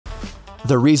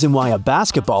The reason why a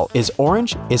basketball is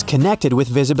orange is connected with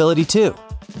visibility too.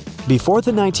 Before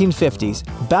the 1950s,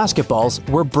 basketballs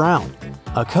were brown.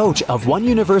 A coach of one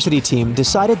university team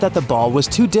decided that the ball was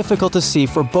too difficult to see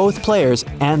for both players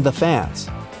and the fans.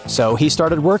 So he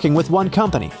started working with one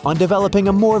company on developing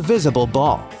a more visible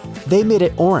ball. They made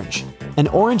it orange. An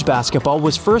orange basketball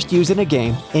was first used in a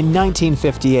game in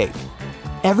 1958.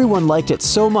 Everyone liked it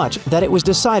so much that it was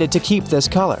decided to keep this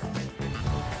color.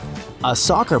 A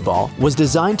soccer ball was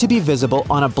designed to be visible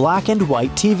on a black and white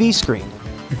TV screen.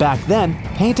 Back then,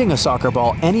 painting a soccer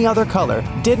ball any other color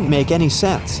didn't make any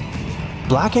sense.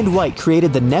 Black and white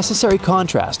created the necessary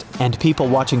contrast, and people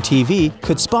watching TV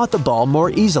could spot the ball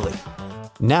more easily.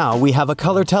 Now we have a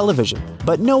color television,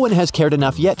 but no one has cared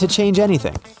enough yet to change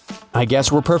anything. I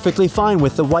guess we're perfectly fine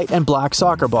with the white and black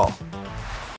soccer ball.